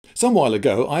Some while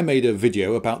ago I made a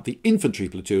video about the infantry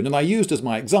platoon, and I used as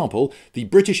my example the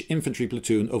British infantry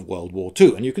platoon of World War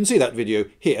II, and you can see that video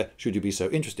here should you be so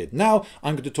interested. Now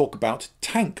I'm going to talk about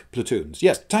tank platoons.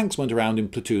 Yes, tanks went around in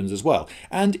platoons as well,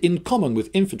 and in common with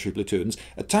infantry platoons,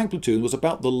 a tank platoon was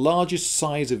about the largest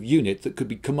size of unit that could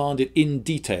be commanded in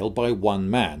detail by one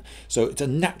man. So it's a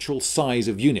natural size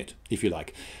of unit, if you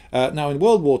like. Now in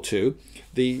World War II,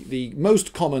 the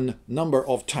most common number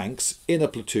of tanks in a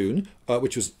platoon,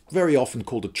 which was very often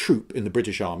called a troop in the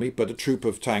British Army, but a troop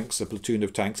of tanks, a platoon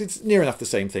of tanks, it's near enough the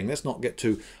same thing, let's not get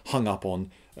too hung up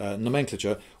on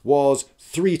nomenclature, was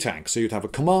 3 tanks. So you'd have a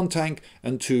command tank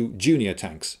and 2 junior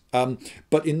tanks.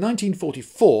 But in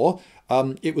 1944,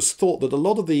 it was thought that a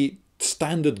lot of the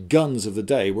standard guns of the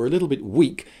day were a little bit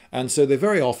weak, and so they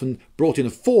very often brought in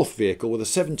a 4th vehicle with a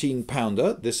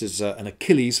 17-pounder. This is an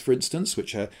Achilles, for instance,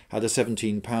 which had a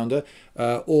 17-pounder,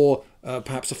 or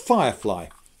perhaps a Firefly,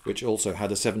 which also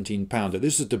had a 17-pounder.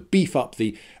 This is to beef up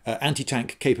the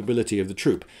anti-tank capability of the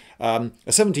troop. A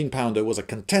 17-pounder was a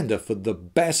contender for the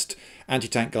best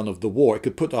anti-tank gun of the war. It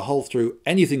could put a hole through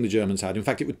anything the Germans had. In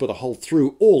fact, it would put a hole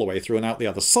through all the way through and out the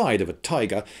other side of a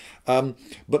Tiger.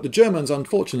 But the Germans,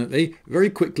 unfortunately, very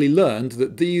quickly learned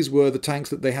that these were the tanks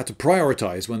that they had to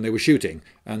prioritize when they were shooting.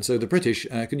 And so the British,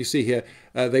 can you see here,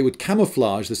 they would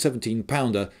camouflage the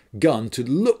 17-pounder gun to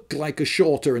look like a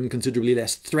shorter and considerably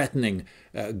less threatening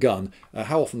gun.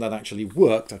 How often that actually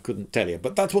worked, I couldn't tell you,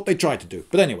 but that's what they tried to do.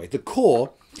 But anyway, the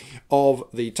core of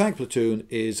the tank platoon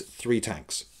is 3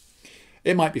 tanks.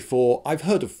 It might be 4. I've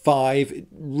heard of 5. It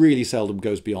really seldom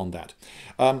goes beyond that.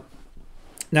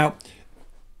 Now,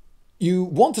 you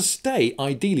want to stay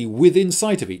ideally within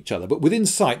sight of each other, but within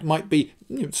sight might be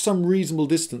some reasonable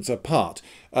distance apart.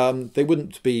 They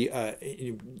wouldn't be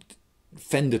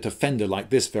fender to fender like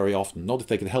this very often, not if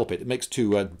they can help it. It makes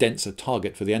too dense a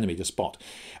target for the enemy to spot.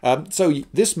 So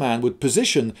this man would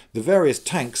position the various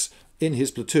tanks in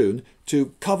his platoon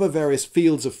to cover various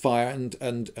fields of fire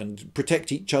and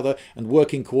protect each other and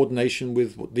work in coordination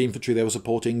with the infantry they were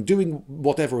supporting, doing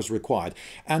whatever was required.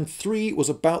 And 3 was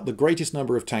about the greatest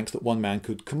number of tanks that one man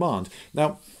could command.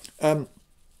 Now,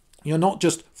 you're not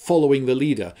just following the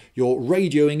leader, you're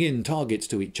radioing in targets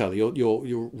to each other,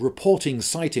 you're reporting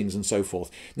sightings and so forth.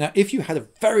 Now, if you had a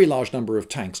very large number of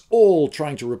tanks all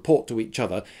trying to report to each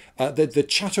other, the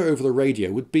chatter over the radio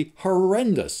would be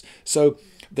horrendous. So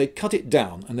they cut it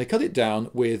down, and they cut it down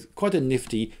with quite a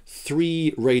nifty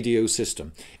 3 radio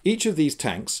system. Each of these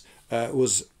tanks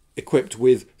was equipped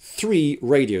with 3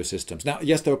 radio systems. Now,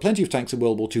 yes, there were plenty of tanks in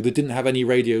World War II that didn't have any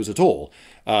radios at all.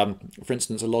 For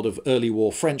instance, a lot of early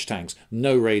war French tanks,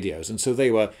 no radios, and so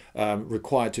they were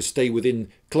required to stay within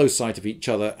close sight of each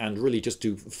other and really just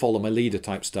do follow my leader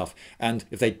type stuff. And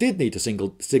if they did need to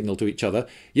signal to each other,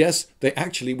 yes, they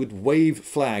actually would wave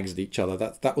flags at each other.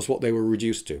 That was what they were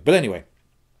reduced to. But anyway,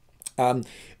 in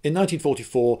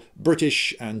 1944,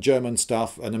 British and German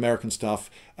stuff and American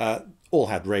stuff all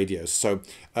had radios. So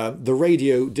the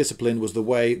radio discipline was the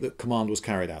way that command was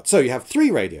carried out. So you have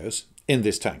 3 radios in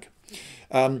this tank.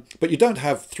 But you don't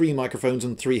have 3 microphones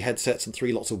and 3 headsets and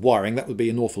 3 lots of wiring. That would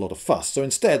be an awful lot of fuss. So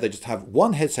instead, they just have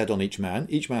 1 headset on each man.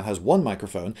 Each man has 1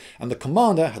 microphone, and the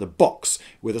commander had a box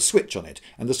with a switch on it.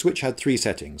 And the switch had 3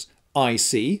 settings: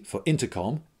 IC for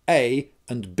intercom, A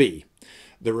and B.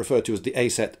 They're referred to as the A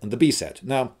set and the B set.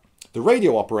 Now, the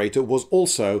radio operator was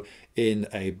also, in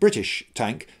a British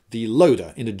tank, the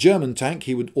loader. In a German tank,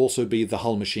 he would also be the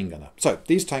hull machine gunner. So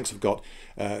these tanks have got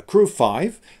a crew of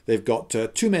 5. They've got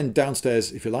 2 men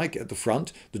downstairs, if you like, at the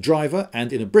front, the driver,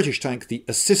 and in a British tank, the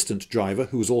assistant driver,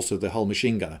 who was also the hull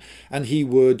machine gunner. And he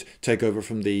would take over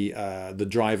from the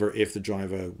driver if the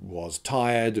driver was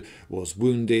tired, was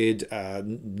wounded,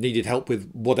 needed help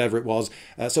with whatever it was.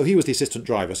 So he was the assistant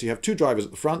driver. So you have 2 drivers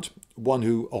at the front, one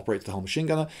who operates the hull machine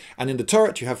gunner. And in the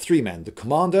turret, you have 3 men: the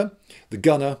commander, the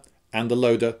gunner, and the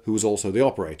loader, who was also the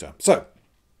operator. So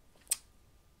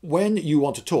when you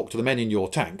want to talk to the men in your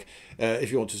tank,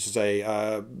 if you want to say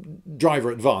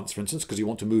driver advance, for instance, because you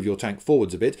want to move your tank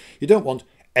forwards a bit, you don't want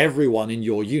everyone in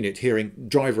your unit hearing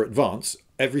driver advance,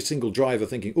 every single driver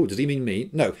thinking, oh, does he mean me?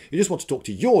 No, you just want to talk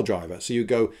to your driver. So you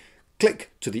go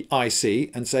click to the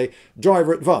IC and say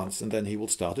driver advance, and then he will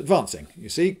start advancing, you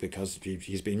see, because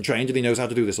he's been trained and he knows how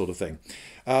to do this sort of thing.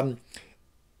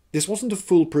 This wasn't a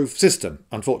foolproof system,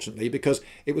 unfortunately, because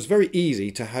it was very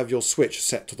easy to have your switch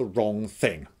set to the wrong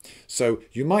thing. So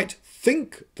you might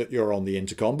think that you're on the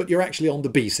intercom, but you're actually on the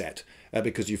B set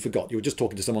because you forgot. You were just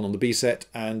talking to someone on the B set,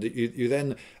 and you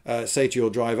then say to your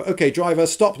driver, okay, driver,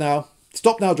 stop now.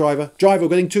 Stop now, driver. Driver, we're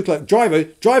getting too close. Driver,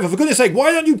 for goodness sake,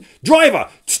 why don't you... Driver,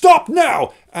 stop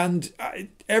now! And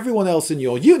everyone else in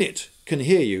your unit can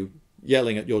hear you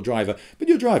yelling at your driver, but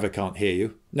your driver can't hear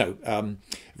you. No,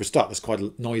 for a start, there's quite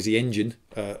a noisy engine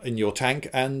in your tank,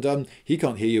 and he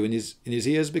can't hear you in his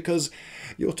ears because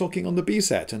you're talking on the B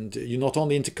set and you're not on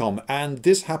the intercom. And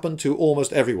this happened to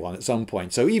almost everyone at some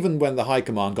point. So even when the high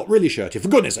command got really shirty, for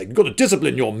goodness sake, you've got to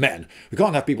discipline your men. We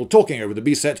can't have people talking over the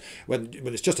B set when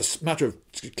it's just a matter of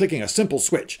clicking a simple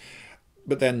switch.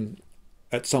 But then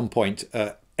at some point,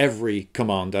 every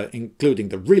commander, including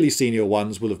the really senior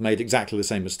ones, will have made exactly the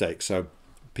same mistake. So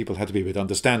people had to be a bit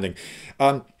understanding.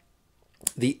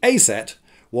 The A set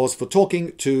was for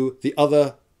talking to the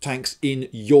other tanks in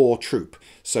your troop.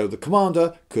 So the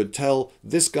commander could tell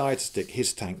this guy to stick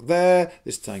his tank there,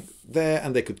 this tank there,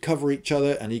 and they could cover each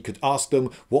other, and he could ask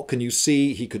them, what can you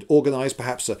see? He could organise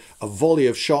perhaps a volley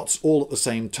of shots all at the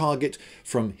same target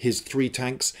from his 3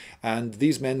 tanks, and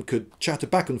these men could chatter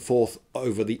back and forth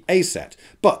over the A set.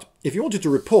 But if you wanted to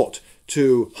report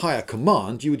to higher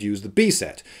command, you would use the B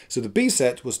set. So the B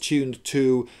set was tuned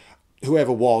to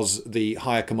whoever was the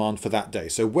higher command for that day.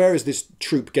 So where is this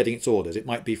troop getting its orders? It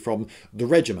might be from the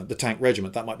regiment, the tank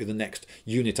regiment. That might be the next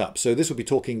unit up. So this would be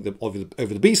talking over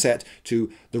the B set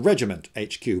to the regiment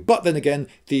HQ. But then again,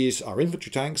 these are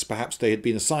infantry tanks. Perhaps they had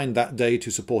been assigned that day to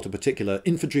support a particular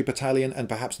infantry battalion, and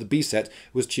perhaps the B set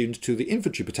was tuned to the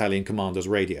infantry battalion commander's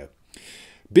radio.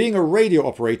 Being a radio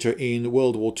operator in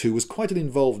World War II was quite an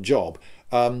involved job.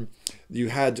 You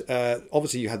had,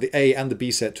 obviously you had the A and the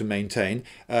B set to maintain.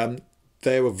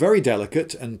 They were very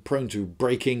delicate and prone to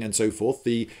breaking and so forth.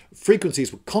 The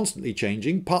frequencies were constantly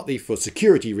changing, partly for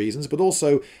security reasons, but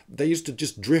also they used to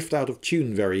just drift out of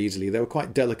tune very easily. They were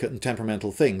quite delicate and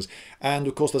temperamental things. And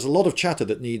of course, there's a lot of chatter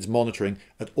that needs monitoring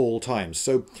at all times.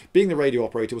 So being the radio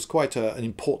operator was quite an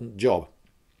important job.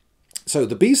 So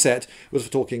the B set was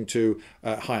for talking to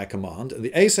higher command, and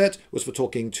the A set was for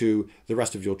talking to the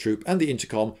rest of your troop, and the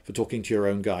intercom for talking to your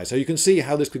own guys. So you can see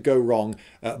how this could go wrong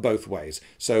both ways.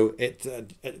 So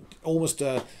all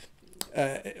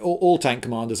tank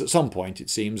commanders at some point, it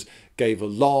seems, gave a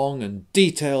long and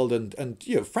detailed and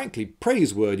frankly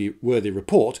praiseworthy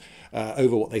report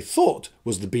over what they thought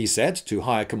was the B set to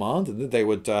higher command, and then they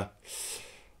would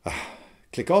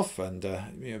click off and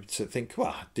to think,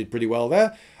 well, did pretty well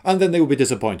there. And then they would be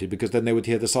disappointed, because then they would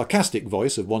hear the sarcastic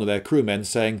voice of one of their crewmen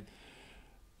saying,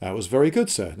 that was very good,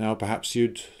 sir. Now perhaps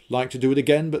you'd like to do it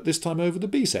again, but this time over the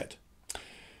B set.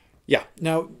 Yeah,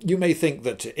 now you may think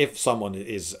that if someone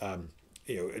is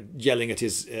yelling at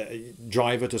his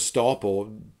driver to stop, or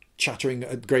chattering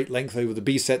at great length over the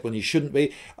B set when he shouldn't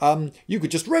be, you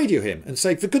could just radio him and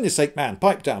say, for goodness sake, man,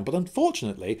 pipe down. But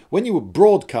unfortunately, when you were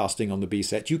broadcasting on the B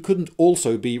set, you couldn't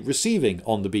also be receiving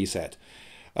on the B set.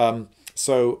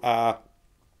 So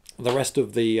the rest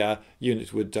of the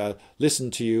unit would listen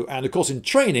to you. And of course, in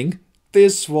training,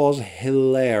 this was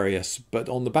hilarious, but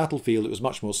on the battlefield it was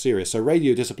much more serious. So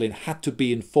radio discipline had to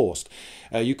be enforced.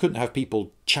 You couldn't have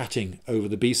people chatting over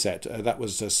the B set. That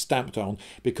was stamped on,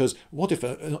 because what if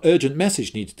an urgent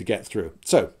message needed to get through?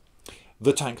 So,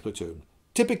 the tank platoon.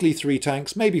 Typically 3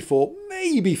 tanks, maybe 4,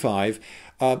 maybe 5.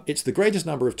 It's the greatest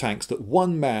number of tanks that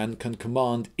one man can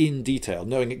command in detail,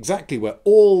 knowing exactly where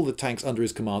all the tanks under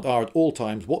his command are at all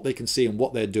times, what they can see and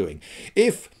what they're doing.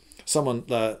 If someone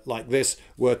like this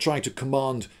were trying to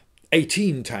command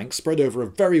 18 tanks spread over a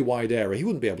very wide area, he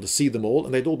wouldn't be able to see them all,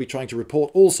 and they'd all be trying to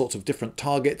report all sorts of different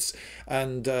targets,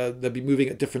 and they'd be moving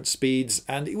at different speeds,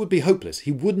 and it would be hopeless.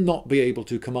 He would not be able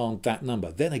to command that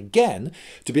number. Then again,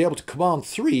 to be able to command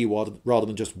 3 rather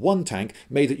than just 1 tank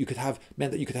meant that you could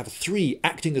have 3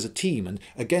 acting as a team, and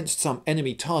against some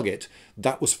enemy target,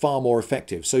 that was far more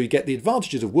effective. So you get the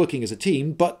advantages of working as a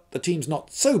team, but the team's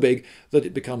not so big that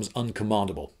it becomes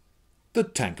uncommandable. The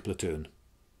tank platoon.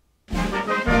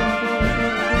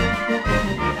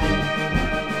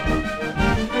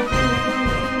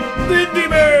 Lindy